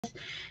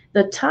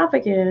The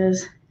topic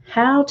is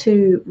how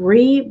to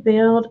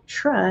rebuild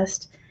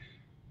trust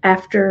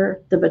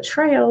after the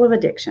betrayal of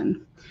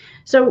addiction.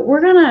 So,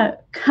 we're going to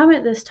come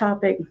at this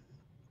topic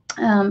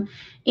um,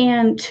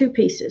 in two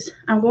pieces.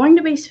 I'm going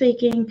to be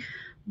speaking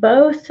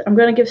I'm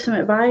going to give some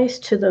advice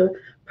to the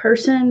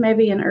person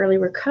maybe in early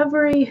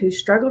recovery who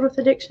struggled with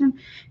addiction,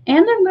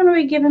 and I'm going to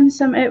be giving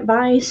some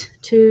advice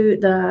to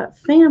the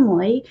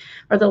family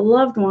or the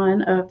loved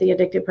one of the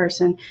addicted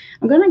person.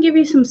 I'm going to give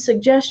you some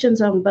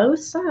suggestions on both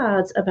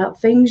sides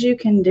about things you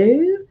can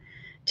do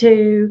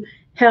to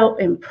help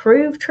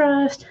improve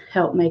trust,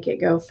 help make it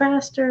go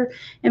faster,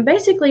 and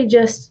basically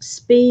just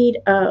speed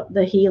up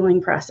the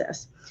healing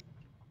process.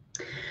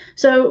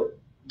 So,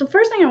 the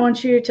first thing I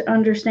want you to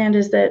understand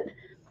is that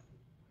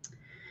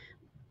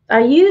I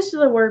used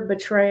the word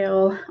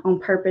betrayal on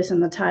purpose in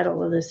the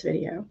title of this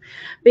video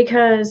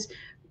because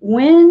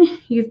when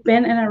you've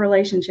been in a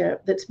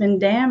relationship that's been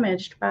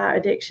damaged by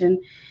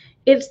addiction,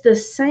 it's the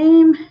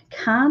same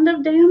kind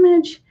of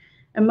damage,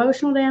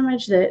 emotional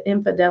damage, that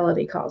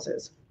infidelity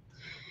causes.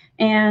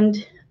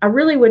 And I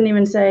really wouldn't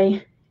even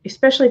say,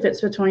 especially if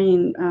it's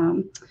between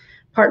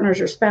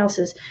partners or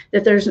spouses,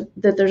 that there's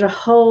a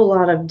whole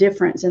lot of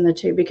difference in the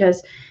two,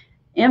 because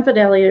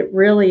infidelity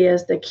really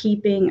is the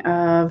keeping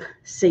of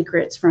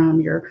secrets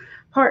from your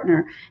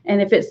partner. And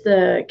if it's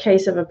the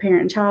case of a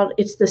parent and child,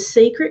 it's the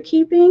secret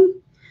keeping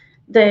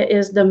that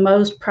is the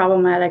most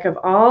problematic of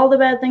all the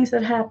bad things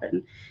that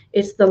happen.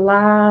 It's the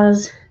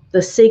lies,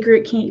 the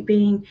secret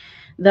keeping,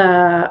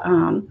 the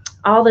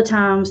all the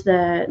times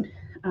that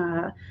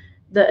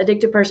the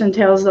addicted person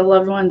tells the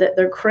loved one that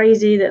they're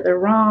crazy, that they're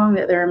wrong,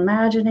 that they're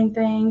imagining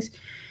things.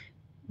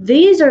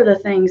 These are the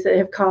things that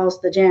have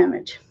caused the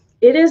damage.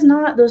 It is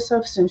not the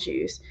substance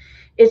use.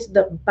 It's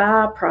the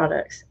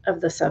byproducts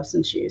of the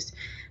substance use.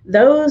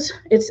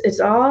 It's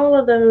all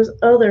of those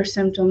other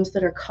symptoms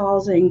that are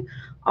causing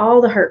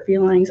all the hurt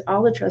feelings,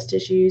 all the trust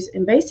issues,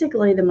 and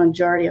basically the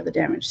majority of the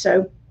damage.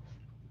 So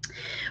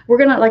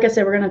like I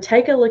said, we're gonna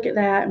take a look at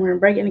that, and we're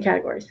gonna break it into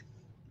categories.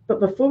 But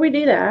before we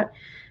do that,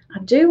 I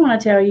do want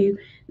to tell you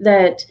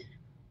that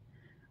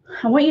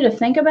I want you to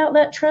think about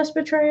that trust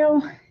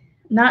betrayal,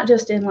 not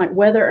just in like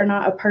whether or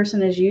not a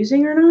person is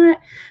using or not,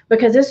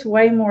 because it's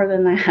way more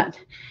than that.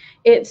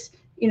 It's,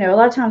 a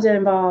lot of times it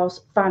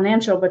involves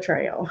financial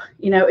betrayal.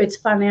 It's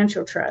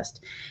financial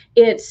trust.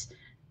 It's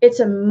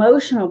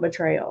emotional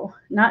betrayal,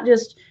 not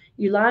just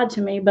you lied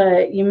to me,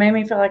 but you made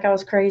me feel like I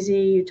was crazy.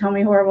 You told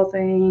me horrible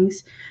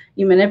things.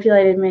 You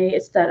manipulated me.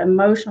 It's that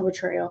emotional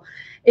betrayal.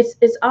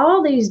 It's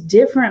all these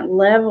different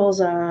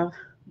levels of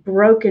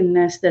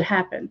brokenness that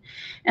happen.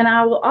 And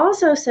I will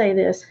also say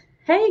this.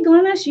 Hey,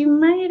 Glennis, you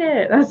made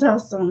it. That's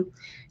awesome.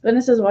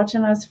 Glennis is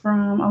watching us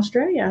from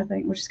Australia, I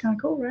think, which is kind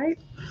of cool, right?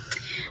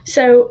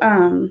 So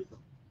I'm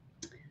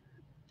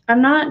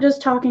not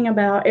just talking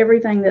about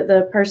everything that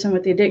the person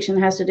with the addiction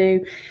has to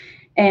do,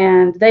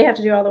 and they have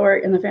to do all the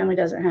work and the family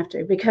doesn't have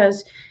to,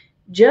 because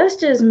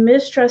just as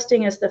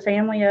mistrusting as the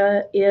family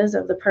is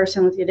of the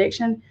person with the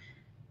addiction,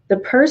 the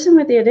person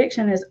with the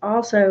addiction is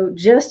also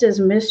just as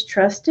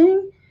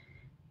mistrusting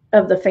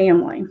of the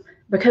family,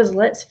 because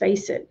let's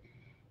face it,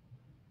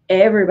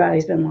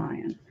 everybody's been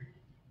lying.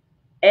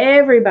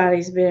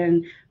 Everybody's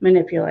been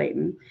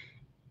manipulating.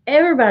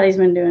 Everybody's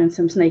been doing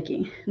some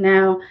sneaking.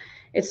 Now,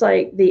 it's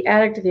like the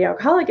addict or the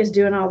alcoholic is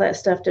doing all that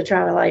stuff to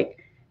try to like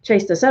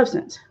chase the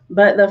substance,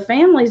 but the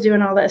family's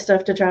doing all that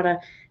stuff to try to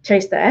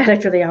chase the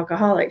addict or the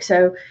alcoholic.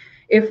 So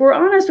if we're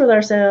honest with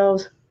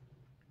ourselves,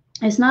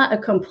 it's not a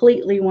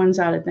completely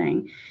one-sided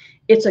thing.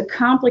 It's a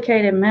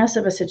complicated mess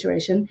of a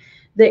situation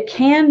that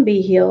can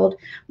be healed,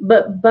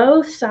 but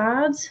both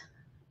sides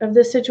of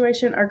this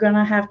situation are going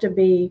to have to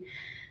be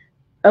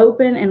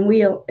open and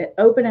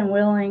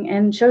willing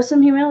and show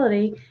some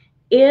humility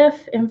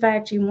if, in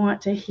fact, you want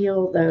to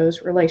heal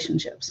those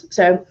relationships.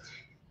 So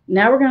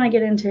now we're going to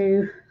get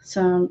into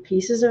some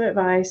pieces of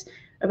advice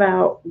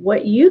about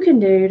what you can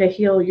do to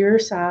heal your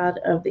side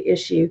of the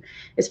issue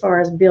as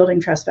far as building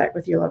trust back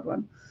with your loved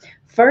one.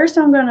 First,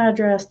 I'm going to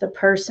address the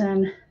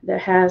person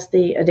that has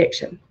the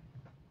addiction.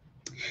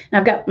 And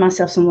I've got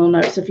myself some little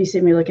notes. If you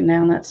see me looking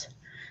down, that's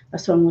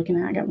what I'm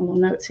looking at. I got my little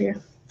notes here.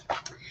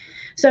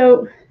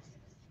 So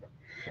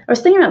I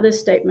was thinking about this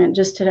statement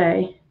just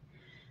today.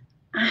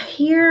 I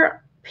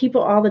hear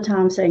people all the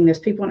time saying this,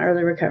 people in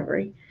early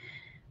recovery.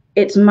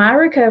 It's my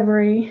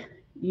recovery.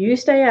 You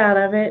stay out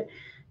of it.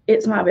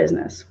 It's my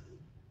business.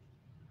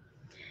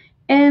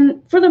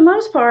 And for the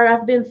most part,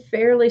 I've been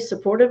fairly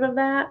supportive of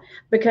that,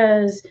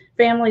 because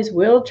families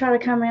will try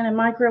to come in and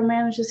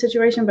micromanage the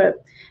situation.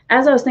 But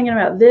as I was thinking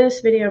about this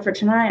video for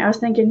tonight, I was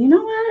thinking, you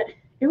know what?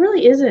 It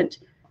really isn't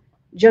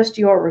just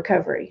your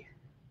recovery.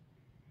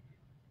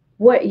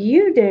 What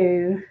you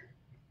do,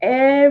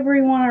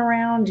 everyone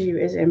around you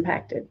is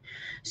impacted.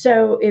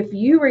 So if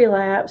you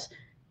relapse,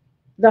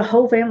 the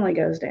whole family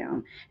goes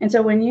down. And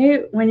so when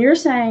you're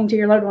saying to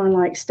your loved one,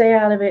 like, stay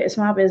out of it, it's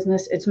my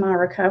business, it's my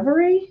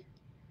recovery,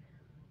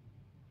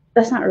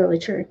 that's not really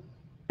true.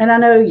 And I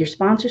know your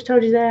sponsors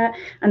told you that.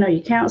 I know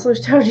your counselors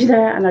told you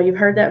that. I know you've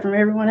heard that from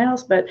everyone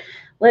else, but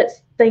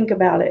let's think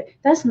about it.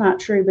 That's not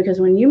true, because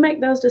when you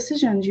make those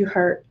decisions, you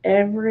hurt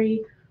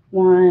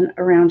everyone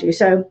around you.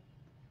 So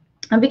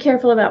be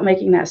careful about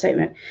making that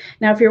statement.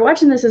 Now, if you're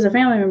watching this as a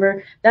family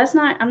member,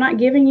 I'm not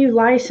giving you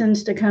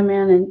license to come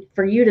in and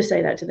for you to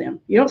say that to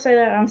them. You don't say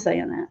that, I'm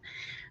saying that.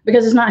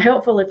 Because it's not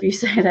helpful if you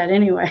say that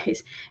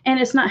anyways. And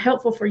it's not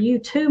helpful for you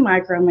to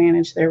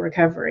micromanage their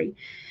recovery.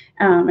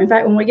 In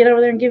fact, when we get over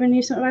there and giving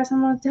you some advice,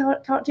 I'm going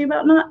to talk to you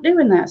about not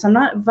doing that. So I'm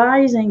not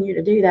advising you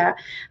to do that.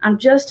 I'm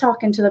just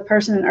talking to the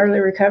person in early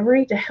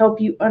recovery to help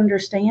you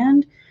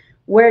understand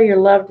where your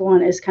loved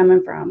one is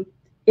coming from.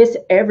 It's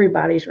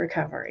everybody's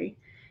recovery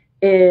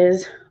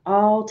is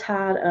all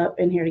tied up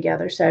in here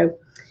together. So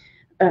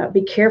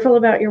be careful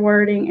about your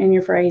wording and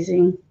your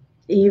phrasing.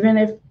 Even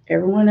if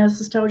everyone else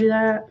has told you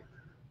that,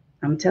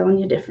 I'm telling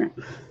you different.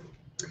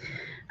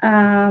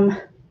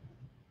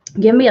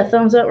 Give me a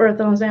thumbs up or a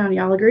thumbs down.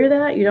 Y'all agree with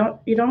that? You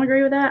don't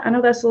agree with that? I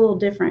know that's a little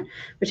different,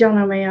 but y'all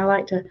know me. I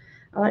like to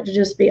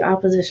just be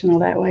oppositional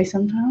that way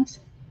sometimes.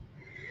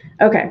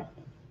 Okay.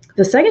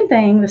 The second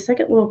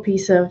little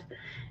piece of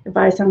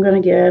advice I'm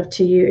going to give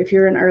to you if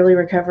you're in early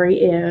recovery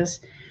is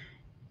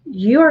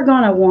you are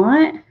going to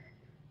want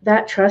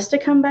that trust to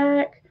come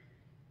back.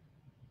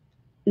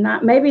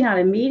 Maybe not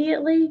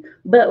immediately,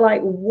 but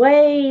like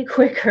way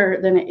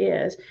quicker than it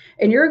is.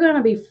 And you're going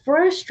to be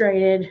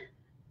frustrated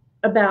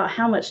about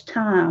how much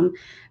time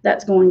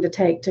that's going to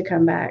take to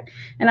come back.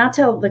 And I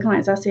tell the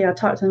clients I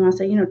talk to them, I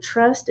say,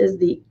 trust is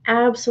the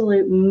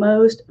absolute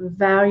most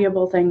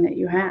valuable thing that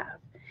you have.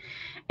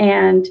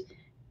 And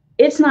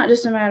it's not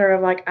just a matter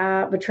of like,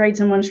 I betrayed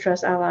someone's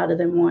trust, I lied to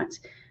them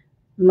once.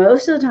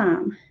 Most of the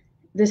time,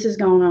 this has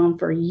gone on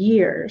for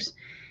years.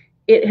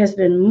 It has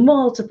been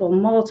multiple,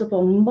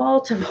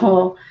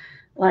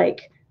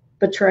 like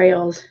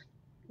betrayals,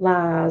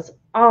 lies,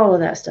 all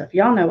of that stuff.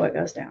 Y'all know what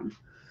goes down.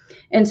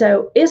 And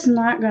so it's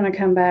not going to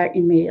come back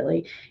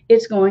immediately.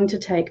 It's going to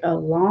take a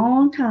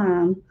long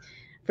time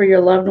for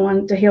your loved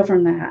one to heal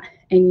from that.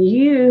 And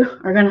you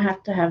are going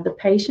to have the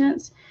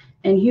patience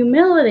and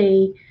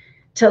humility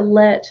to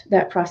let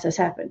that process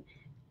happen.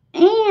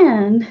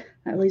 And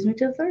that leads me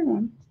to the third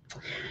one.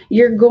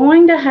 You're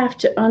going to have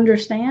to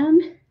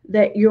understand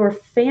that your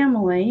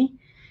family,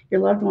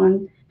 your loved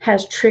one,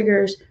 has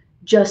triggers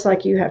just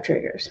like you have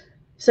triggers.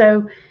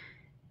 So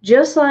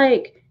just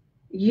like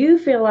you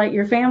feel like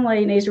your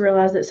family needs to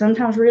realize that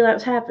sometimes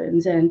relapse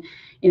happens, and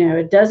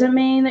it doesn't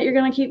mean that you're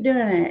going to keep doing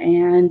it,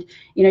 and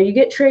you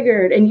get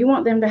triggered, and you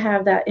want them to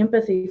have that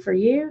empathy for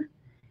you.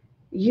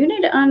 You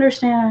need to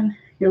understand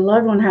your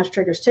loved one has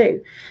triggers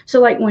too. So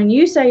like when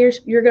you say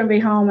you're going to be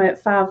home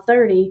at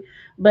 5:30,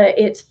 but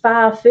it's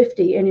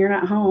 5:50 and you're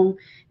not home,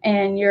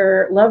 and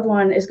your loved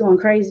one is going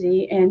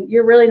crazy, and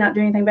you're really not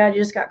doing anything bad,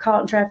 you just got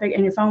caught in traffic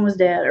and your phone was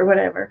dead or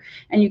whatever,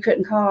 and you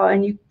couldn't call,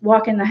 and you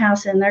walk in the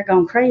house and they're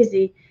going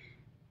crazy,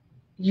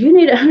 you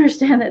need to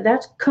understand that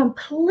that's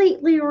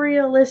completely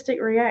realistic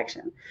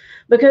reaction.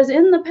 Because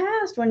in the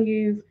past, when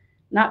you've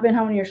not been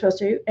home when you're supposed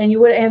to, and you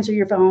would answer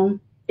your phone,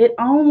 it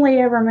only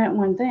ever meant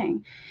one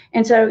thing.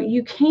 And so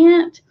you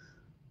can't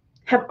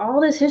have all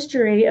this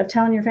history of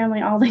telling your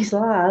family all these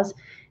lies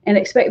and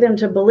expect them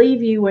to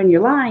believe you when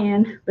you're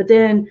lying, but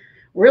then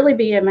really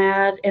be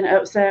mad and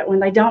upset when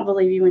they don't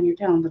believe you when you're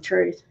telling the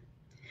truth.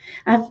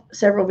 I have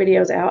several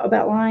videos out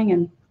about lying,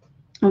 and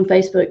on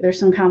Facebook, there's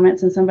some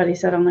comments, and somebody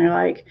said on there,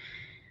 like,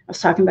 I was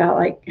talking about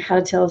like how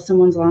to tell if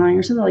someone's lying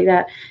or something like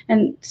that.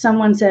 And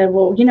someone said,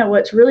 well,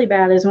 what's really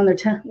bad is when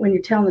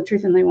you're telling the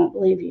truth and they won't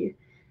believe you.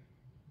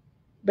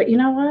 But you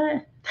know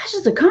what? That's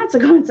just a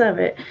consequence of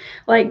it.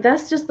 Like,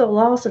 that's just the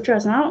loss of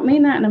trust. And I don't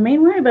mean that in a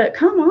mean way, but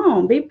come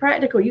on, be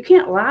practical. You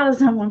can't lie to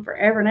someone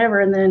forever and ever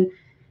and then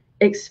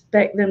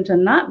expect them to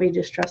not be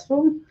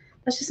distrustful.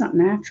 That's just not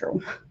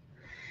natural.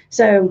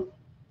 So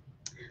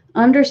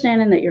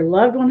understanding that your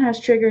loved one has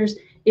triggers,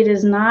 it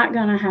is not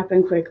going to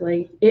happen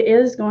quickly. It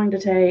is going to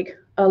take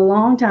a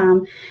long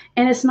time,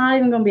 and it's not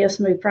even going to be a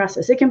smooth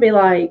process. It can be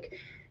like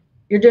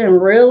you're doing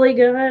really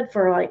good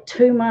for like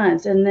 2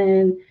 months, and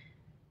then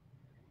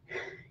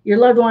your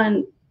loved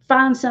one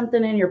finds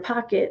something in your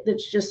pocket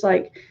that's just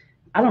like,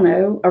 I don't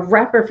know, a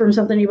wrapper from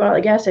something you bought at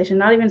the gas station,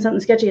 not even something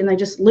sketchy, and they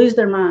just lose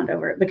their mind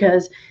over it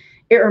because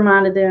it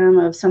reminded them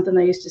of something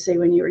they used to see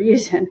when you were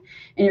using.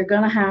 And you're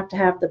going to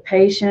have the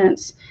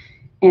patience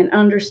and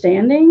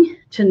understanding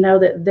to know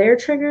that they're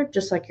triggered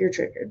just like you're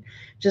triggered.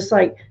 Just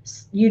like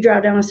you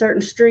drive down a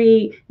certain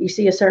street, you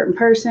see a certain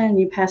person,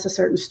 you pass a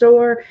certain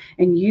store,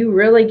 and you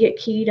really get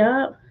keyed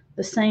up,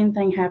 the same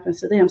thing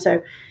happens to them.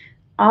 So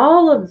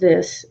all of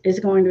this is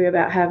going to be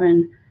about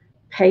having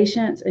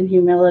patience and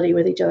humility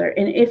with each other.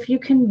 And if you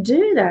can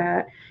do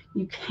that,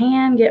 you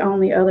can get on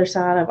the other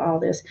side of all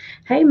this.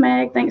 Hey,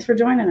 Meg, thanks for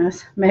joining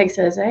us. Meg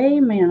says,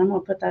 amen. I'm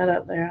going to put that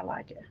up there. I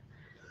like it.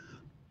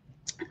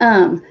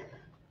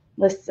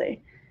 Let's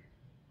see.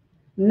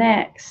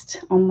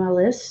 Next on my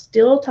list,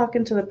 still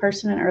talking to the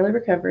person in early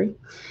recovery,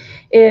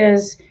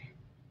 is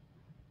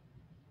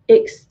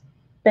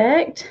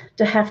expect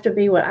to have to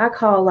be what I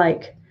call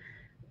like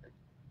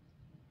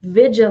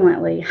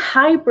vigilantly,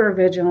 hyper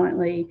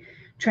vigilantly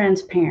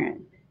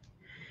transparent.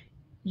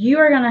 you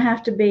are going to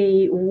have to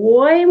be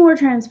way more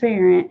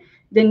transparent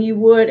than you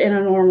would in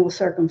a normal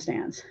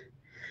circumstance.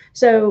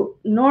 So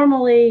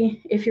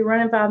normally, if you're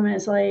running 5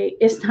 minutes late,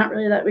 it's not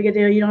really that big a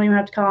deal. You don't even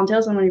have to call and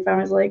tell someone you're 5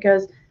 minutes late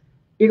because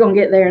you're going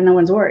to get there and no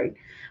one's worried.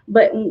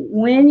 But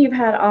when you've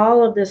had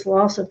all of this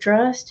loss of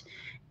trust,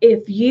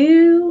 if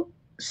you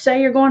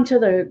say you're going to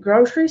the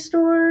grocery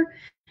store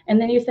and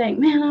then you think,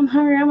 man, I'm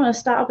hungry, I'm going to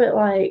stop at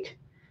like,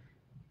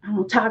 I don't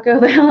know, Taco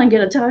Bell and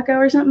get a taco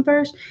or something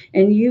first,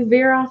 and you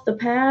veer off the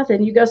path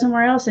and you go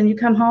somewhere else and you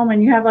come home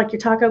and you have like your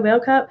Taco Bell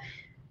cup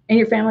and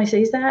your family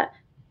sees that,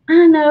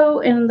 I know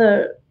in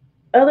the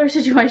other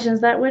situations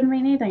that wouldn't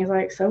mean anything. It's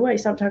like, so wait,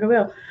 stop Taco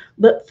Bell.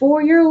 But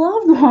for your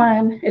loved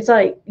one, it's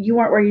like you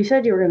weren't where you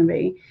said you were going to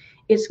be.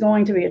 It's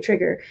going to be a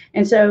trigger.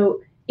 And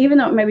so even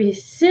though it may be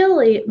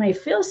silly, it may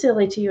feel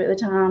silly to you at the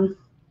time,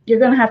 you're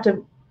going to have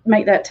to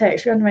make that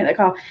text. You're going to make that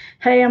call.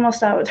 Hey, I'm going to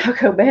stop at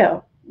Taco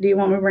Bell. Do you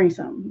want me to bring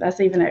some? That's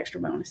even extra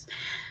bonus.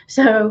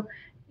 So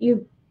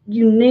you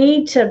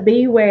need to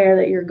be aware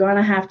that you're going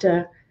to have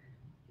to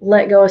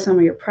let go of some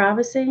of your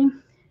privacy,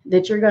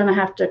 that you're going to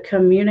have to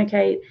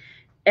communicate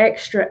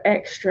extra,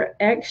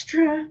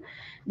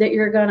 that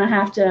you're going to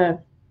have to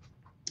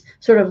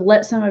sort of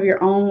let some of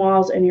your own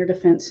walls and your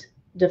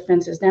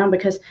defenses down,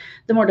 because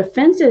the more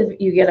defensive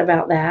you get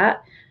about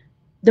that,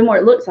 the more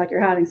it looks like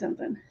you're hiding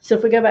something. So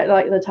if we go back to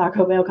like the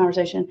Taco Bell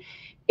conversation,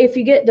 if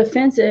you get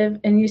defensive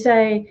and you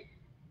say,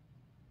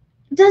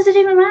 does it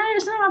even matter?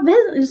 It's not my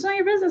business. It's not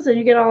your business. And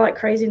you get all like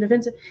crazy and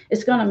defensive,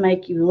 it's going to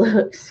make you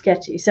look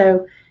sketchy.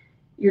 So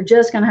you're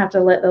just going to have to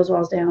let those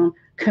walls down.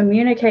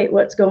 Communicate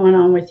what's going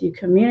on with you.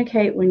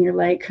 Communicate when you're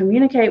late.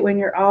 Communicate when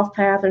you're off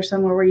path or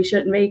somewhere where you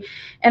shouldn't be.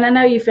 And I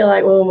know you feel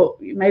like, well,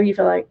 maybe you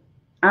feel like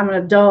I'm an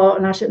adult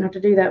and I shouldn't have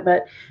to do that.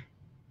 But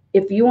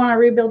if you want to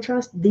rebuild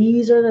trust,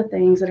 these are the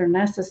things that are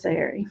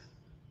necessary.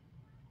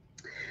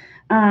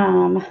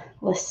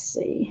 Let's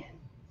see.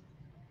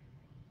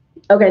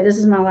 Okay, this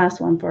is my last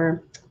one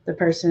for the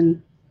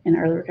person in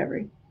early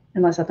recovery,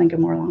 unless I think of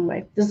more along the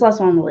way. This is the last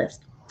one on the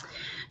list.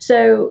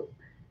 So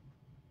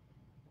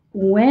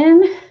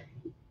when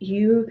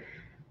you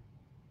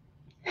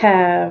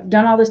have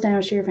done all this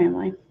damage to your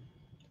family,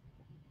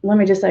 let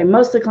me just say,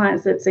 most of the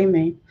clients that see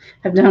me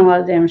have done a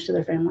lot of damage to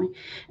their family,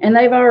 and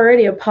they've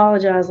already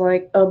apologized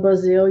like a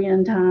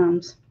bazillion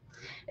times.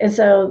 And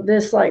so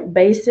this like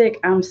basic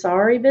I'm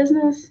sorry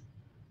business,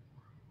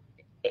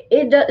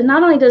 it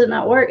not only does it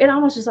not work, it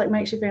almost just like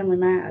makes your family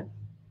mad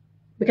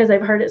because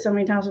they've heard it so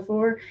many times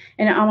before,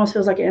 and it almost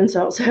feels like an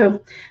insult.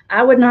 So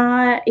I would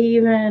not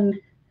even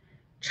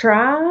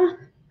try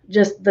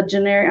just the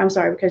generic I'm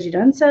sorry because you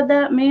done said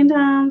that a million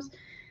times,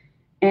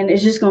 and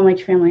it's just going to make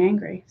your family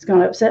angry. It's going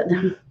to upset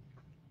them.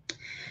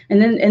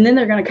 And then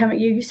they're going to come at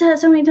you. You said it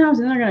so many times,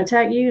 and then they're going to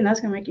attack you, and that's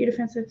going to make you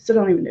defensive. So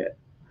don't even do it.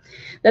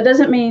 That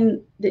doesn't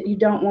mean that you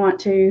don't want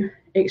to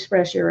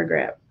express your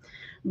regret.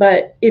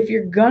 But if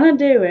you're going to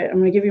do it, I'm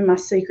going to give you my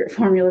secret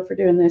formula for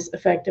doing this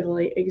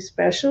effectively,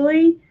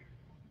 especially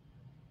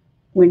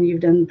when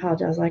you've done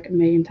apologize like a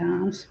million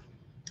times.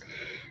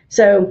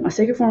 So my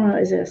secret formula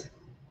is this.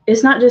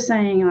 It's not just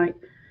saying like,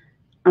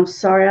 I'm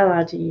sorry I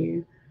lied to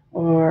you,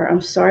 or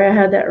I'm sorry I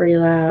had that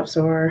relapse,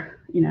 or,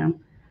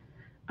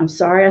 I'm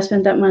sorry I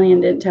spent that money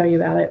and didn't tell you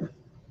about it.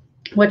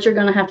 What you're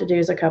going to have to do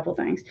is a couple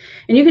things.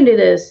 And you can do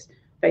this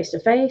face to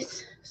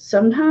face.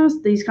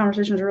 Sometimes these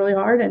conversations are really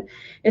hard, and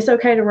it's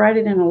okay to write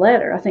it in a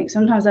letter. I think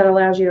sometimes that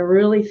allows you to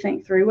really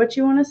think through what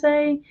you want to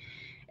say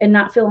and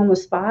not feel on the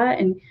spot.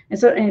 And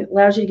so it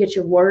allows you to get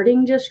your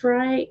wording just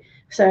right.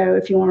 So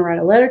if you want to write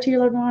a letter to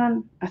your loved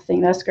one, I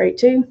think that's great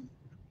too.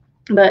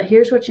 But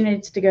here's what you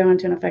need to go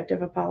into an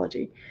effective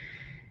apology.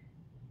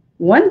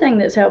 One thing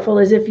that's helpful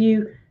is if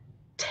you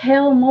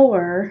tell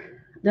more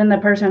than the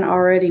person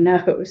already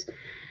knows.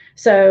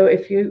 So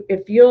if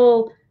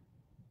you'll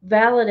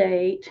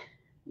validate,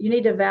 you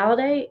need to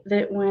validate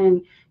that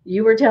when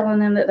you were telling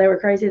them that they were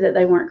crazy, that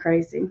they weren't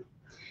crazy.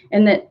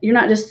 And that you're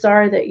not just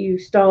sorry that you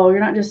stole, you're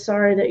not just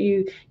sorry that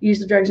you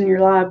used the drugs in your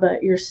life,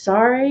 but you're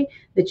sorry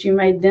that you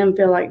made them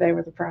feel like they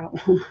were the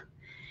problem.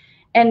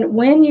 And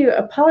when you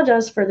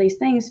apologize for these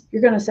things,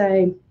 you're going to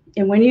say,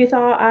 and when you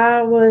thought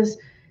I was,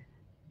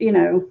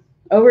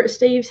 over at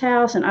Steve's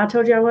house and I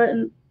told you I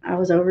wasn't, I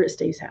was over at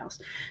Steve's house.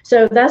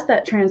 So that's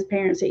that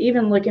transparency.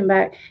 Even looking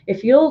back,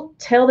 if you'll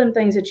tell them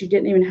things that you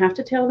didn't even have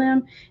to tell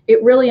them,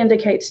 it really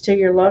indicates to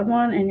your loved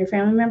one and your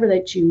family member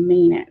that you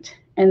mean it,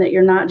 and that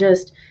you're not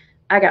just,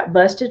 I got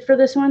busted for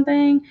this one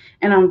thing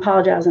and I'm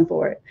apologizing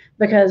for it.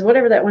 Because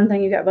whatever that one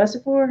thing you got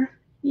busted for,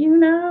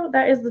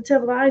 that is the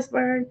tip of the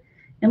iceberg.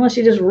 Unless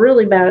you're just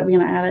really bad at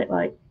being an addict,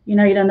 like, you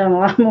done a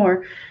lot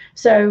more.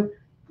 So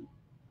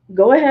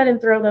go ahead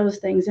and throw those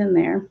things in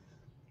there.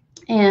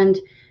 And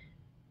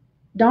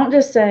don't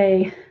just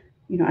say,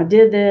 I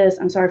did this,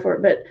 I'm sorry for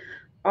it. But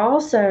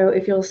also,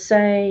 if you'll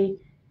say,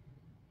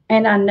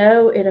 and I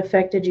know it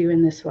affected you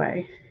in this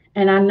way,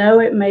 and I know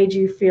it made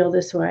you feel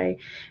this way,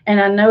 and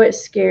I know it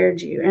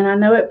scared you, and I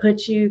know it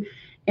put you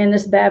in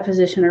this bad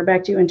position or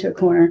backed you into a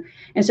corner.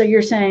 And so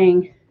you're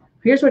saying,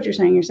 here's what you're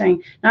saying. You're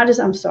saying, not just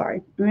I'm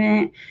sorry.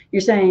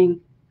 You're saying,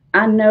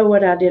 I know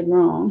what I did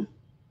wrong.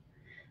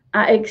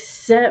 I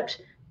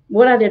accept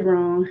what I did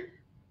wrong,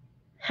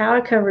 how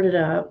I covered it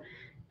up,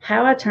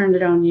 how I turned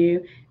it on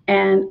you,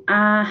 and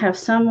I have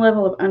some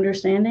level of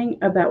understanding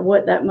about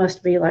what that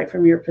must be like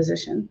from your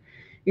position.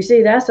 You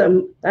see, that's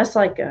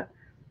like an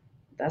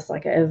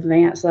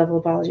advanced level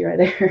apology right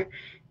there.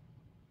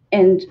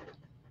 And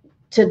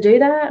to do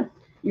that,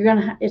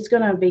 it's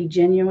gonna be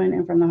genuine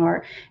and from the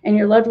heart, and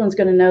your loved one's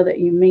gonna know that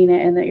you mean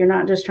it and that you're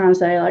not just trying to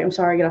say like, I'm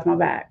sorry, get off my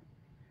back.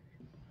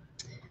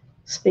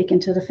 Speaking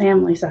to the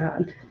family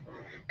side,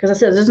 because I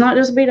said, it's not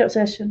just a beat up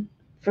session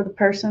for the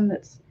person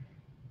that's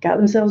got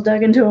themselves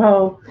dug into a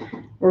hole.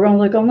 We're going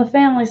to look on the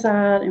family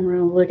side, and we're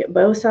going to look at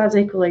both sides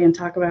equally and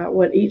talk about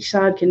what each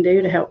side can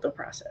do to help the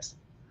process.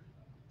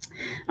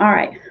 All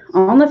right,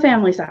 on the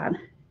family side,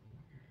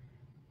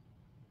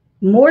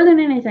 more than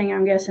anything,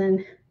 I'm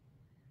guessing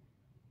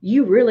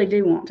you really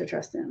do want to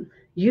trust them.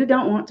 You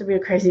don't want to be a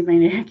crazy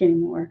maniac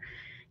anymore.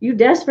 You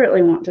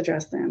desperately want to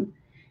trust them.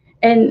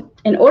 And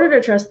in order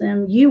to trust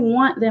them, you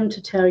want them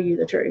to tell you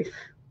the truth.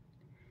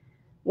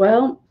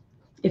 Well,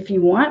 if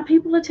you want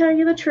people to tell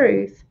you the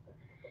truth,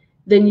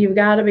 then you've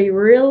got to be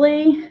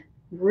really,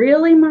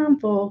 really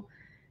mindful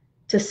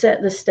to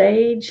set the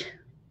stage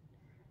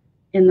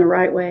in the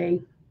right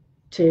way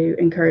to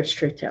encourage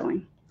truth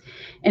telling.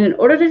 And in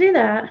order to do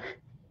that,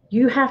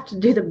 you have to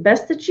do the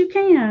best that you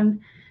can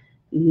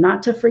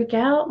not to freak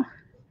out,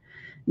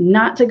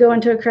 not to go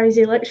into a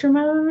crazy lecture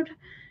mode,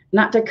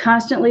 not to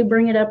constantly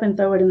bring it up and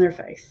throw it in their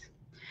face.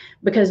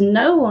 Because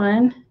no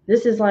one,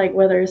 this is like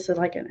whether it's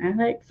like an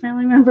addict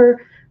family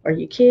member or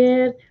your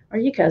kid or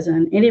your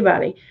cousin,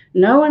 anybody,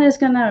 no one is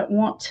going to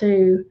want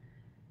to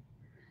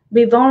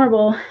be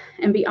vulnerable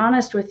and be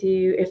honest with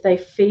you if they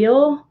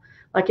feel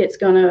like it's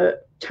going to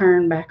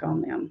turn back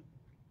on them.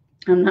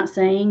 I'm not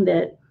saying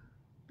that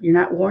you're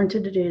not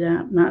warranted to do that.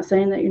 I'm not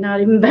saying that you're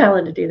not even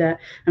valid to do that.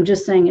 I'm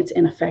just saying it's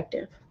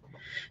ineffective.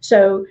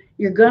 So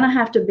you're going to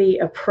have to be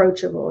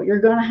approachable. You're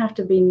going to have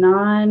to be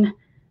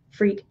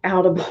non-freak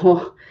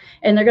outable.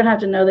 And they're going to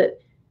have to know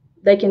that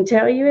they can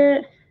tell you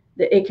it,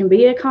 that it can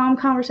be a calm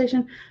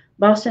conversation.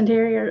 Boston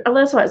Terrier, oh,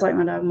 that's why it's like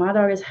my dog. My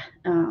dog is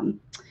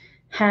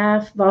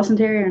half Boston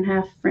Terrier and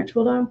half French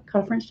Bulldog,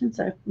 called Frenchton.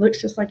 So looks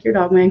just like your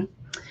dog, man.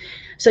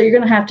 So you're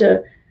going to have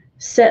to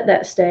set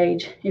that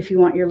stage if you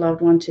want your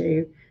loved one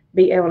to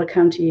be able to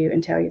come to you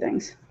and tell you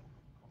things.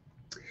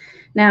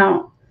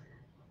 Now,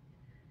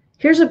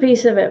 here's a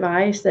piece of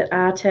advice that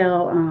I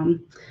tell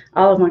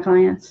all of my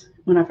clients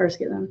when I first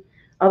get them,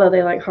 although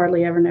they like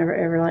hardly ever, never,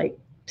 ever like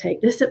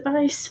take this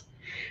advice.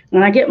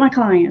 When I get my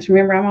clients,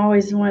 remember, I'm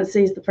always the one that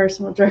sees the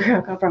person with drug or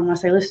alcohol problem. I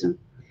say, listen,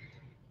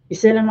 you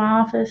sit in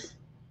my office,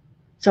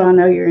 so I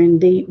know you're in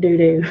deep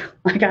doo-doo.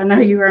 Like I know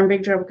you are in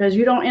big trouble because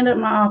you don't end up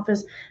in my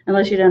office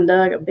unless you done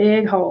dug a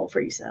big hole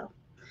for yourself.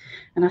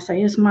 And I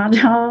say, it's my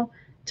job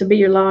to be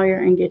your lawyer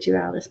and get you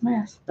out of this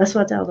mess. That's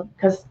what I tell them,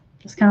 because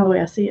that's kind of the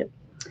way I see it.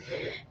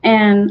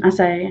 And I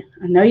say,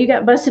 I know you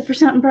got busted for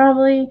something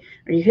probably,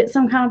 or you hit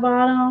some kind of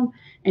bottom,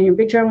 and you're in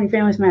big trouble and your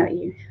family's mad at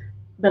you.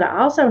 But I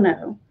also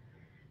know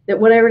that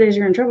whatever it is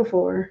you're in trouble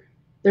for,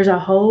 there's a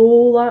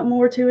whole lot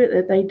more to it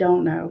that they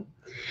don't know.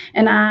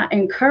 And I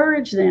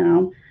encourage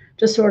them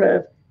to sort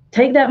of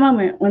take that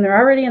moment when they're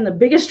already in the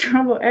biggest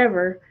trouble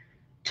ever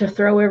to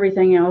throw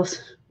everything else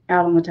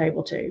out on the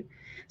table too.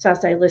 So I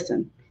say,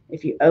 listen,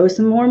 if you owe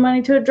some more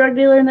money to a drug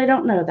dealer and they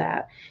don't know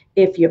that,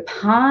 if you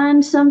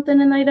pawned something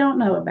and they don't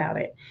know about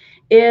it,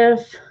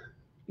 if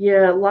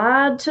you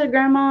lied to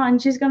grandma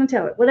and she's going to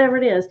tell it, whatever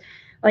it is,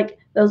 like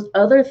those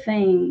other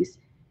things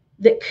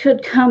that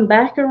could come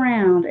back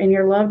around and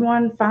your loved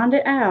one find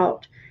it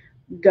out,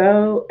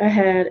 go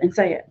ahead and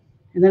say it.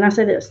 And then I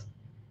say this,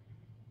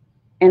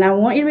 and I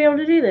want you to be able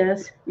to do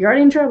this. You're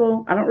already in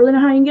trouble. I don't really know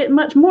how you can get in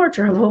much more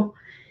trouble.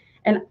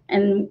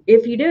 And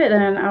if you do it,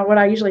 then what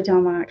I usually tell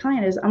my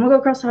client is, I'm going to go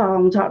across the hall, I'm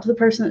going to talk to the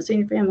person that's in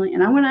your family,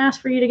 and I'm going to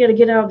ask for you to get a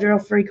get out of jail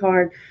free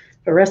card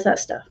for the rest of that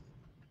stuff.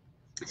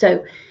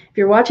 So if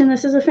you're watching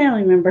this as a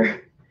family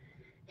member,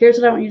 here's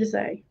what I want you to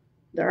say.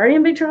 They're already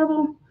in big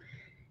trouble.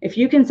 If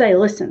you can say,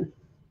 listen,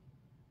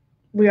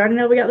 we already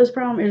know we got this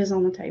problem. It is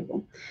on the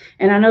table.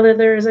 And I know that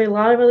there is a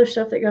lot of other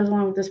stuff that goes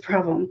along with this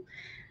problem.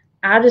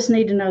 I just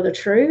need to know the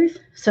truth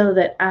so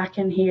that I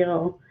can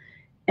heal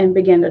and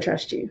begin to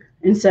trust you.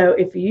 And so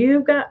if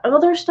you've got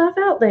other stuff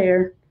out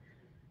there,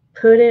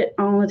 put it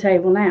on the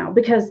table now.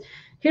 Because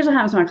here's what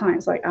happens to my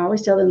clients. Like I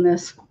always tell them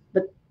this,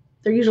 but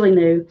they're usually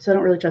new, so they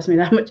don't really trust me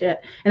that much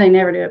yet. And they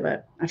never do it,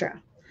 but I try.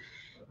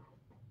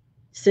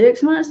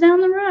 6 months down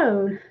the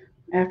road,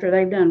 after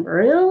they've done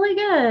really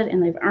good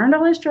and they've earned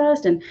all this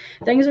trust and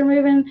things are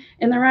moving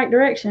in the right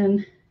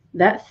direction,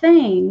 that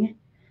thing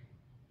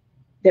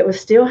that was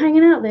still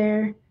hanging out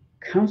there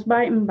comes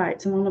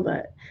bites them on the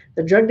butt.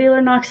 The drug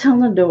dealer knocks on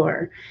the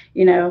door,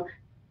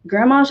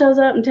 grandma shows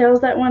up and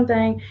tells that one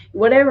thing,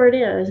 whatever it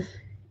is.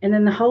 And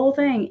then the whole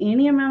thing,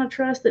 any amount of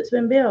trust that's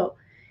been built,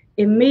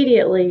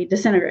 immediately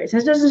disintegrates.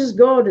 And it doesn't just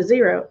go to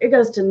zero, it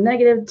goes to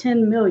negative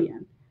 10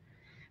 million.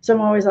 So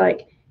I'm always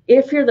like,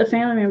 if you're the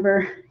family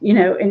member,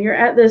 and you're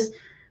at this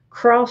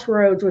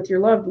crossroads with your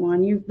loved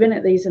one, you've been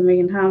at these a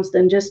million times,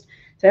 then just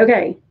say,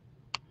 okay,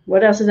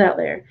 what else is out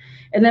there?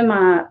 And then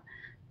my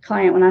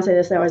client, when I say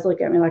this, they always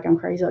look at me like I'm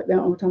crazy, like they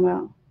don't know what I'm talking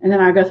about. And then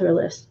I go through a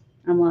list.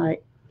 I'm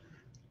like,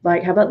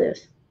 how about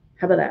this?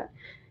 How about that?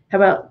 How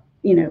about,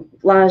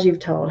 lies you've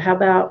told? How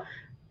about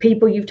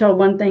people you've told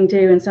one thing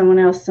to and someone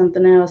else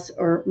something else,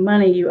 or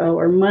money you owe,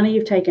 or money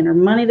you've taken, or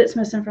money that's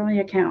missing from the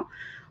account?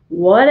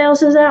 What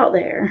else is out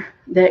there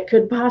that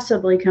could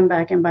possibly come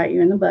back and bite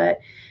you in the butt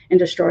and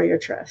destroy your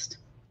trust?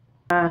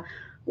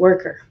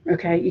 Worker,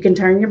 okay? You can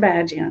turn your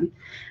badge in.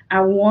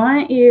 I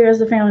want you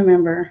as a family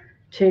member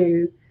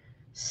to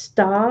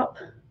stop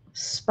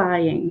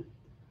spying.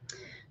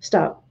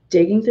 Stop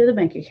digging through the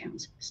bank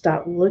accounts.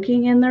 Stop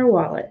looking in their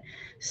wallet.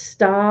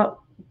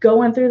 Stop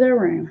going through their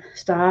room.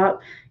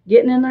 Stop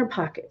getting in their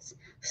pockets.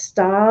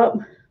 Stop.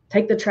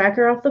 Take the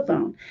tracker off the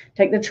phone.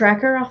 Take the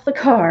tracker off the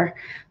car.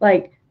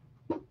 Like,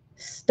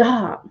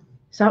 stop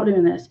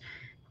doing this.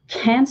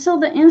 Cancel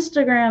the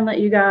Instagram that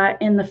you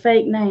got in the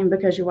fake name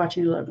because you're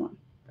watching your loved one.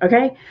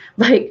 Okay?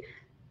 Like,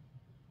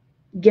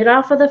 get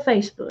off of the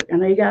Facebook. I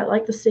know you got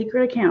like the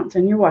secret accounts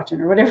and you're watching,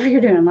 or whatever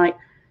you're doing. Like,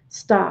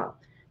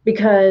 stop,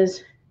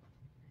 because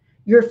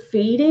you're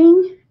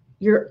feeding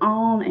your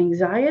own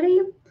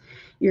anxiety.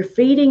 You're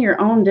feeding your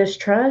own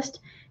distrust.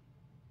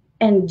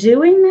 And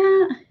doing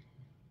that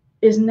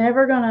is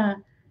never going to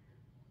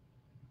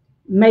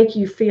make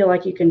you feel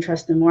like you can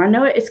trust them more. I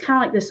know it's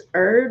kind of like this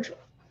urge,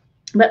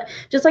 but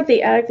just like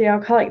the addict, the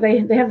alcoholic,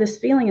 they have this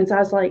feeling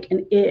inside, it's like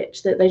an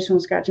itch that they just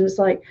want to scratch. And it's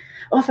like,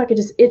 oh, if I could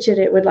just itch it,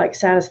 it would like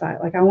satisfy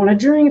it. Like, I want to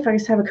drink. If I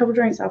just have a couple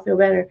drinks, I'll feel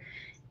better.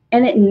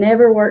 And it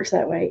never works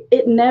that way.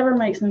 It never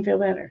makes them feel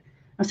better.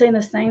 I'm saying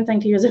the same thing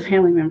to you as a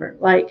family member.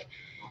 Like,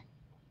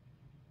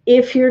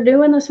 if you're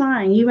doing this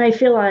fine, you may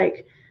feel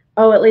like,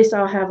 oh, at least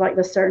I'll have like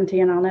the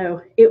certainty and I'll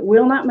know. It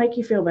will not make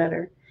you feel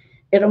better.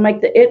 It'll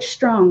make the itch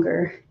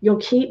stronger.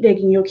 You'll keep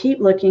digging. You'll keep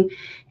looking.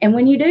 And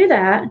when you do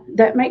that,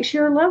 that makes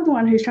your loved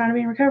one who's trying to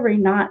be in recovery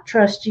not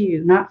trust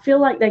you, not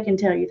feel like they can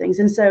tell you things.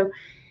 And so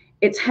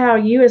it's how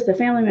you as the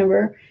family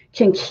member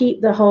can keep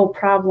the whole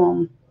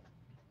problem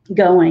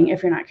going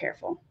if you're not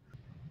careful.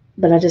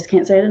 But I just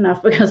can't say it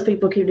enough because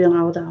people keep doing it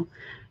all the time.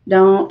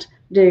 Don't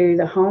do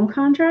the home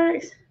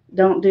contracts.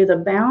 Don't do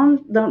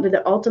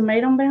the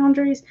ultimatum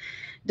boundaries.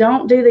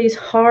 Don't do these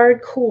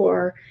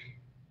hardcore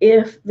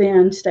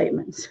if-then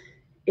statements.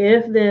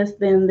 If this,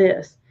 then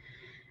this.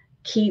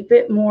 Keep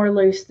it more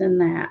loose than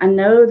that. I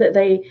know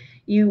that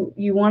you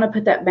want to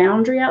put that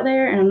boundary out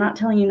there, and I'm not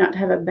telling you not to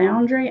have a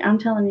boundary. I'm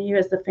telling you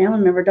as the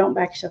family member, don't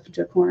back yourself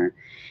into a corner.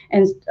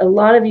 And a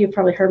lot of you have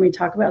probably heard me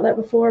talk about that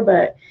before,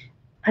 but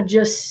I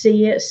just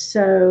see it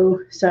so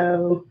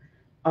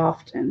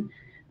often.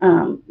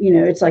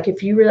 It's like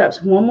if you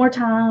relapse one more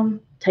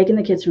time, taking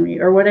the kids from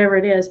you or whatever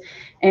it is,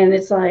 and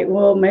it's like,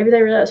 well, maybe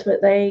they relapsed,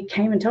 but they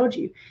came and told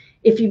you.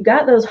 If you've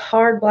got those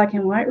hard black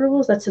and white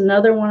rules, that's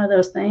another one of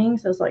those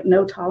things, those like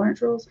no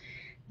tolerance rules,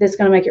 that's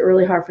going to make it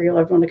really hard for your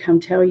loved one to come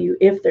tell you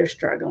if they're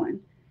struggling.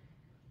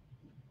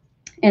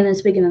 And then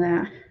speaking of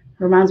that,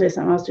 reminds me of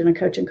something. I was doing a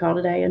coaching call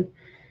today, and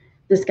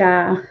this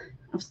guy,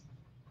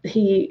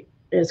 he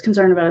is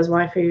concerned about his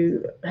wife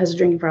who has a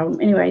drinking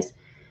problem. Anyways,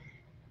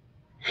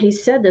 he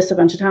said this a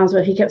bunch of times,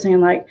 but he kept saying,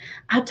 like,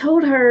 I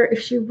told her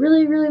if she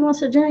really, really wants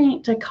to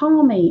drink to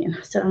call me. And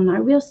I said, I'm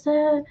not real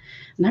sad. I'm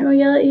not going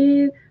to yell at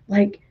you.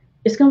 Like,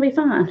 it's going to be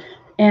fine.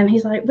 And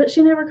he's like, but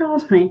she never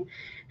calls me.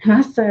 And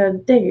I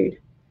said, dude,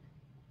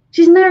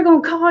 she's never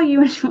going to call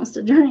you when she wants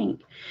to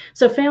drink.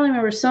 So family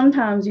members,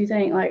 sometimes you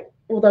think like,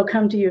 well, they'll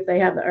come to you if they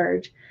have the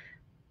urge.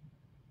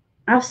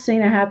 I've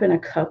seen it happen a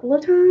couple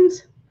of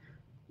times,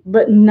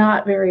 but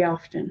not very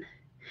often.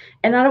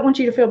 And I don't want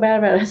you to feel bad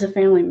about it as a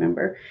family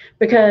member,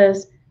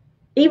 because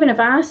even if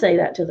I say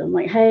that to them,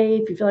 like, hey,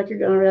 if you feel like you're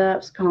going to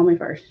relapse, call me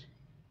first.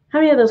 How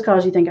many of those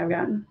calls you think I've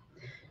gotten?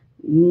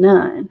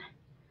 None.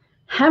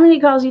 How many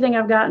calls do you think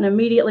I've gotten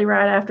immediately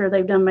right after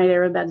they've made a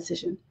really bad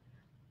decision?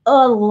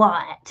 A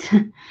lot.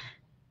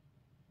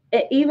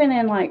 Even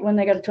in like when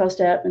they go to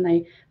 12-step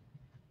and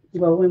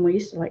when we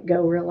used to like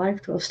go real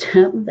life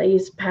 12-step, they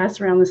used to pass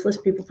around this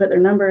list. People put their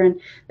number and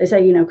they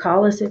say,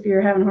 call us if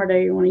you're having a hard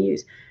day you want to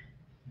use.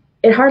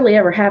 It hardly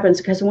ever happens,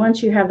 because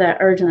once you have that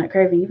urge and that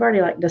craving, you've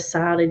already like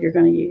decided you're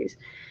going to use.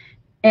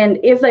 And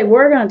if they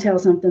were going to tell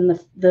something,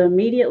 the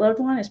immediate loved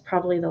one is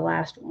probably the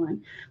last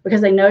one,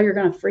 because they know you're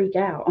going to freak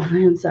out on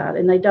the inside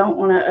and they don't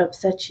want to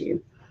upset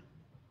you.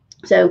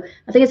 So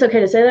I think it's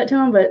okay to say that to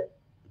them, but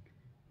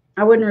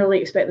I wouldn't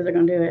really expect that they're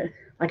going to do it.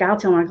 Like, I'll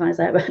tell my clients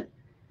that, but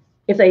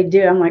if they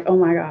do, I'm like, oh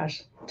my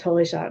gosh,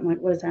 totally shocked. I'm like,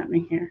 what is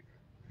happening here?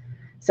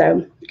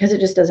 So, because it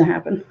just doesn't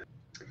happen.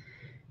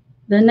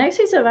 The next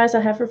piece of advice I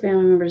have for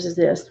family members is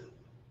this.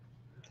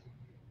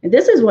 And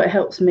this is what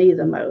helps me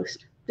the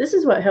most. This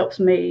is what helps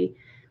me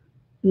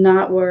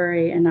not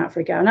worry and not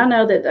freak out. And I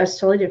know that that's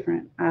totally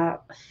different. I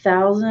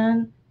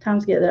 1,000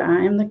 times get that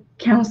I am the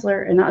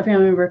counselor and not the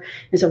family member.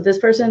 And so if this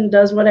person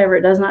does whatever,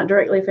 it does not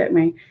directly affect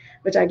me,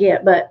 which I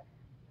get. But,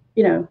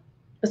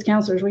 as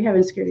counselors, we have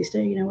insecurities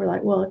too. You know, we're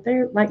like, well, if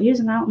they're like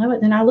using, I don't know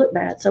it, then I look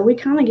bad. So we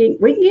can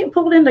get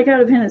pulled into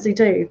codependency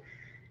too.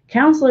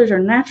 Counselors are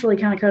naturally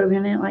kind of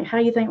codependent. Like, how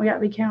do you think we got to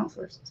be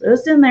counselors? So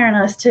it's in there in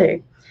us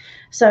too.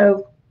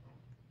 So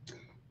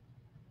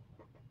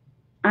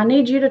I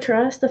need you to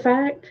trust the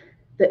fact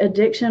that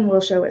addiction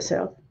will show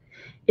itself.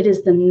 It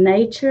is the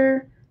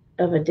nature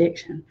of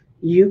addiction.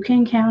 You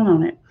can count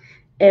on it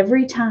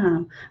every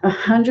time,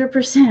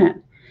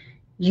 100%.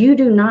 You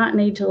do not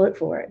need to look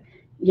for it.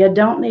 You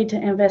don't need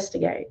to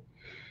investigate.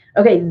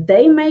 Okay,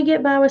 they may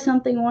get by with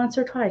something once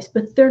or twice,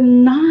 but they're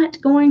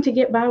not going to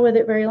get by with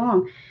it very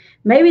long.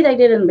 Maybe they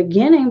did in the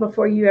beginning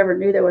before you ever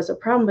knew there was a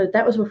problem, but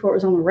that was before it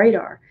was on the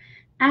radar.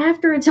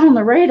 After it's on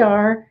the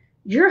radar,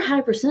 you're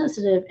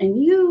hypersensitive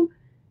and you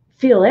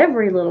feel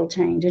every little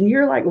change, and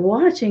you're like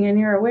watching and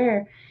you're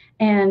aware.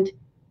 And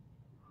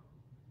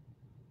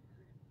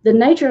the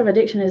nature of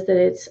addiction is that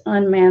it's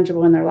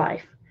unmanageable in their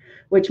life,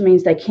 which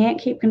means they can't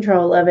keep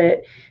control of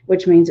it,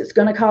 which means it's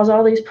going to cause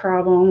all these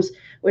problems,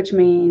 which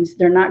means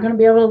they're not going to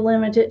be able to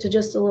limit it to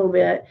just a little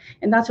bit.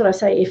 And that's what I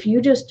say. If you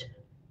just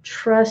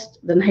trust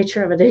the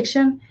nature of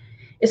addiction,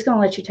 it's going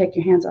to let you take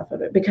your hands off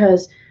of it,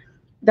 because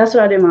that's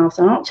what I do in my office.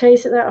 I don't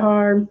chase it that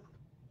hard.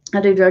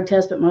 I do drug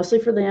tests, but mostly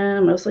for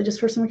them, mostly just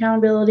for some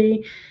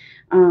accountability,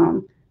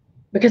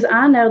 because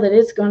I know that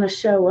it's going to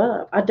show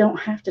up. I don't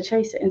have to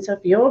chase it. And so if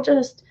you'll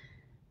just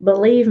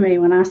believe me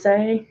when I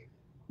say,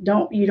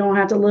 you don't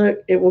have to look,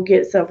 it will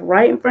get itself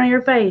right in front of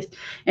your face.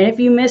 And if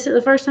you miss it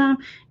the first time,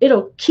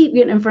 it'll keep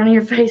getting in front of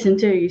your face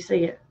until you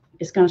see it.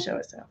 It's going to show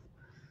itself.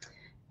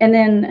 And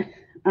then,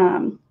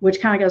 which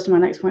kind of goes to my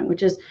next point,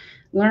 which is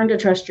learn to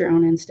trust your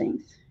own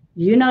instincts.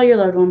 You know your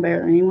loved one better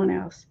than anyone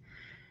else.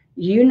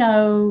 You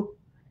know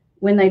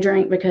when they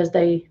drink because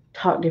they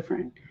talk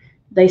different,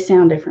 they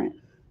sound different,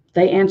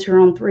 they answer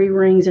on 3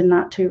 rings and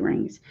not 2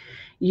 rings.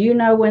 You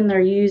know when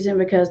they're using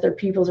because their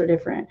pupils are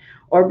different,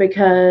 or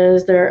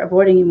because they're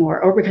avoiding you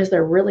more, or because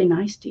they're really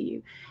nice to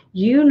you.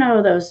 You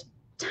know those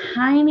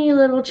tiny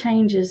little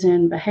changes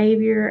in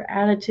behavior,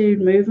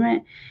 attitude,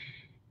 movement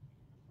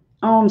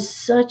on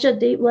such a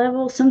deep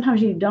level.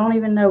 Sometimes you don't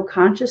even know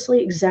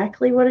consciously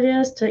exactly what it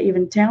is to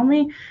even tell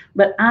me,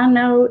 but I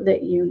know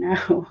that you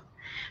know.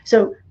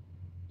 So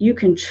you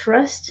can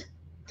trust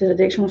that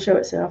addiction will show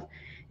itself,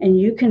 and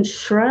you can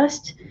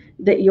trust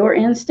that your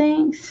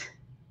instincts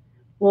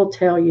will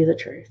tell you the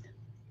truth.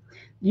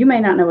 You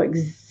may not know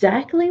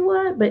exactly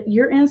what, but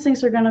your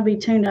instincts are going to be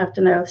tuned up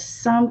to know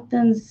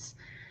something's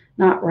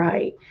not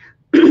right.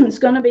 It's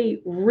going to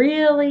be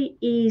really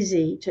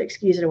easy to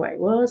excuse it away.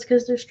 Well, it's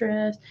because they're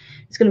stressed.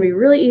 It's going to be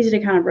really easy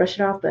to kind of brush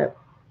it off, but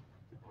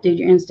dude,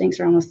 your instincts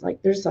are almost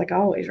like, they're just like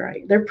always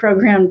right. They're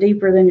programmed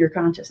deeper than your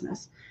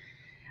consciousness.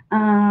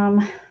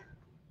 I've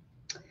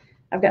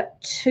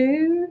got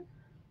 2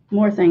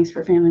 more things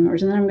for family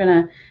members, and then I'm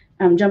going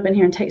to jump in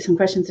here and take some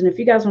questions. And if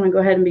you guys want to go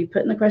ahead and be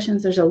putting the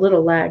questions, there's a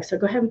little lag, so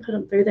go ahead and put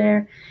them through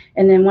there.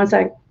 And then once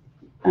I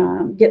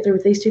get through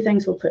with these 2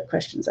 things, we'll put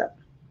questions up.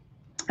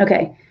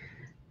 Okay.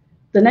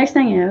 The next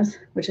thing is,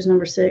 which is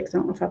number 6. I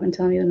don't know if I've been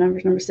telling you the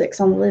numbers. Number 6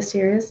 on the list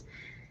here is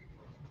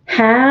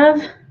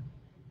have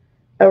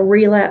a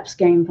relapse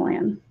game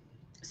plan.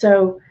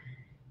 So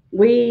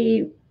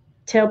we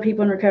tell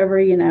people in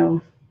recovery, you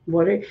know,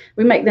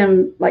 we make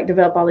them like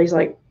develop all these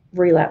like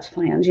relapse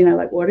plans, you know,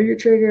 like what are your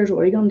triggers?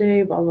 What are you going to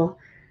do? Blah, blah.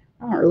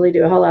 I don't really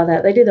do a whole lot of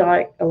that. They do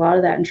like a lot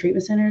of that in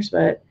treatment centers,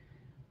 but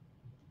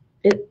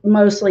it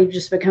mostly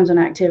just becomes an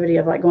activity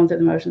of like going through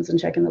the motions and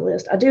checking the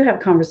list. I do have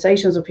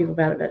conversations with people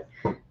about it,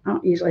 but I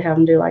don't usually have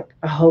them do like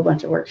a whole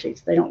bunch of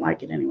worksheets. They don't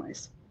like it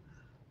anyways.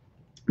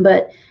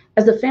 But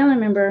as a family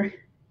member,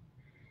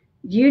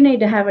 you need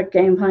to have a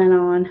game plan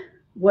on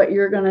what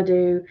you're going to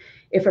do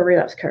if a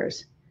relapse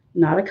occurs.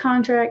 Not a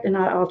contract and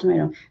not an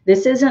ultimatum.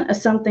 This isn't a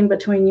something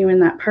between you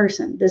and that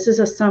person. This is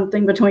a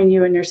something between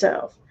you and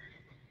yourself.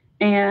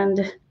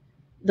 And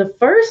the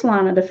first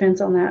line of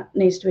defense on that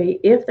needs to be,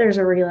 if there's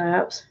a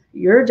relapse,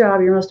 your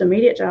job, your most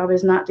immediate job,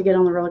 is not to get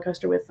on the roller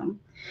coaster with them,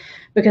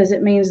 because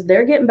it means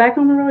they're getting back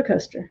on the roller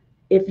coaster.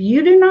 If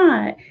you do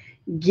not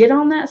get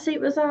on that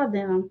seat beside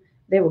them,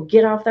 they will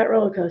get off that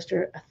roller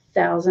coaster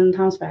 1,000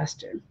 times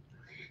faster.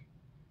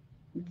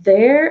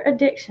 Their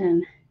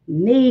addiction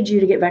needs you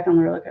to get back on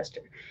the roller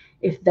coaster.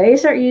 If they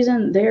start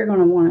using, they're going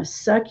to want to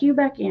suck you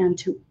back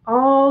into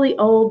all the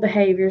old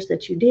behaviors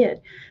that you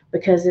did,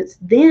 because it's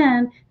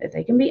then that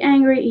they can be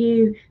angry at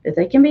you, that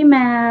they can be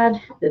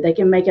mad, that they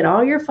can make it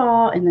all your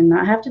fault and then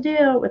not have to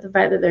deal with the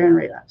fact that they're in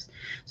relapse.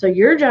 So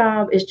your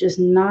job is just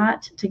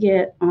not to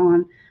get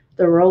on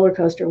the roller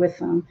coaster with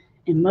them.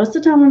 And most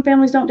of the time when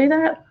families don't do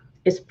that,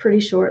 it's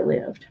pretty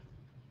short-lived.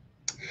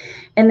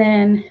 And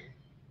then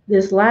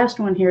this last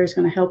one here is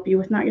going to help you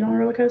with not getting on the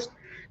roller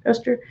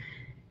coaster.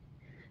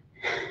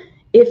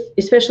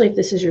 Especially if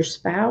this is your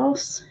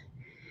spouse,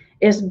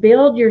 is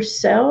build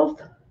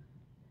yourself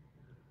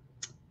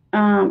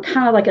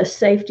kind of like a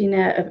safety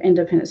net of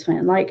independence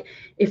plan. Like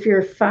if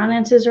your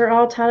finances are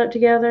all tied up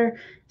together,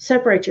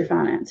 separate your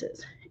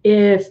finances.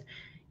 If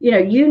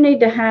you need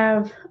to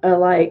have a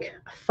like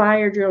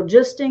fire drill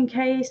just in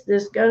case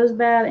this goes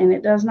bad and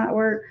it does not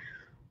work.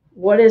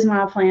 What is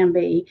my plan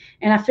B?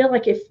 And I feel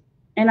like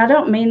and I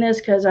don't mean this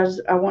because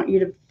I want you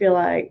to feel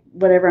like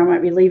whatever I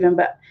might be leaving,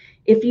 but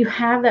if you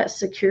have that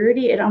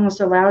security, it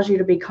almost allows you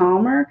to be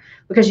calmer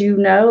because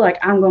like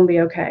I'm going to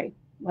be okay.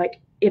 Like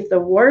if the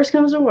worst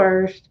comes to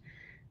worst,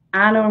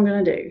 I know what I'm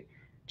going to do.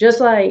 Just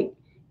like,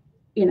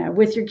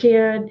 with your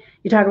kid,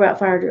 you talk about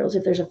fire drills.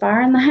 If there's a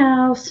fire in the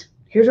house,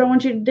 here's what I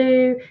want you to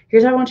do.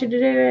 Here's how I want you to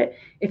do it.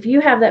 If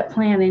you have that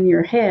plan in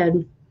your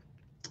head,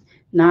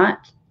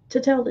 not to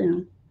tell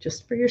them,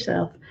 just for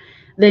yourself,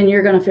 then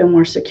you're going to feel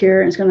more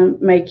secure and it's going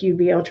to make you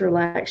be able to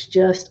relax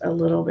just a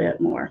little bit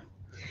more.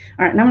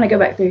 All right, and I'm going to go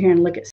back through here and look at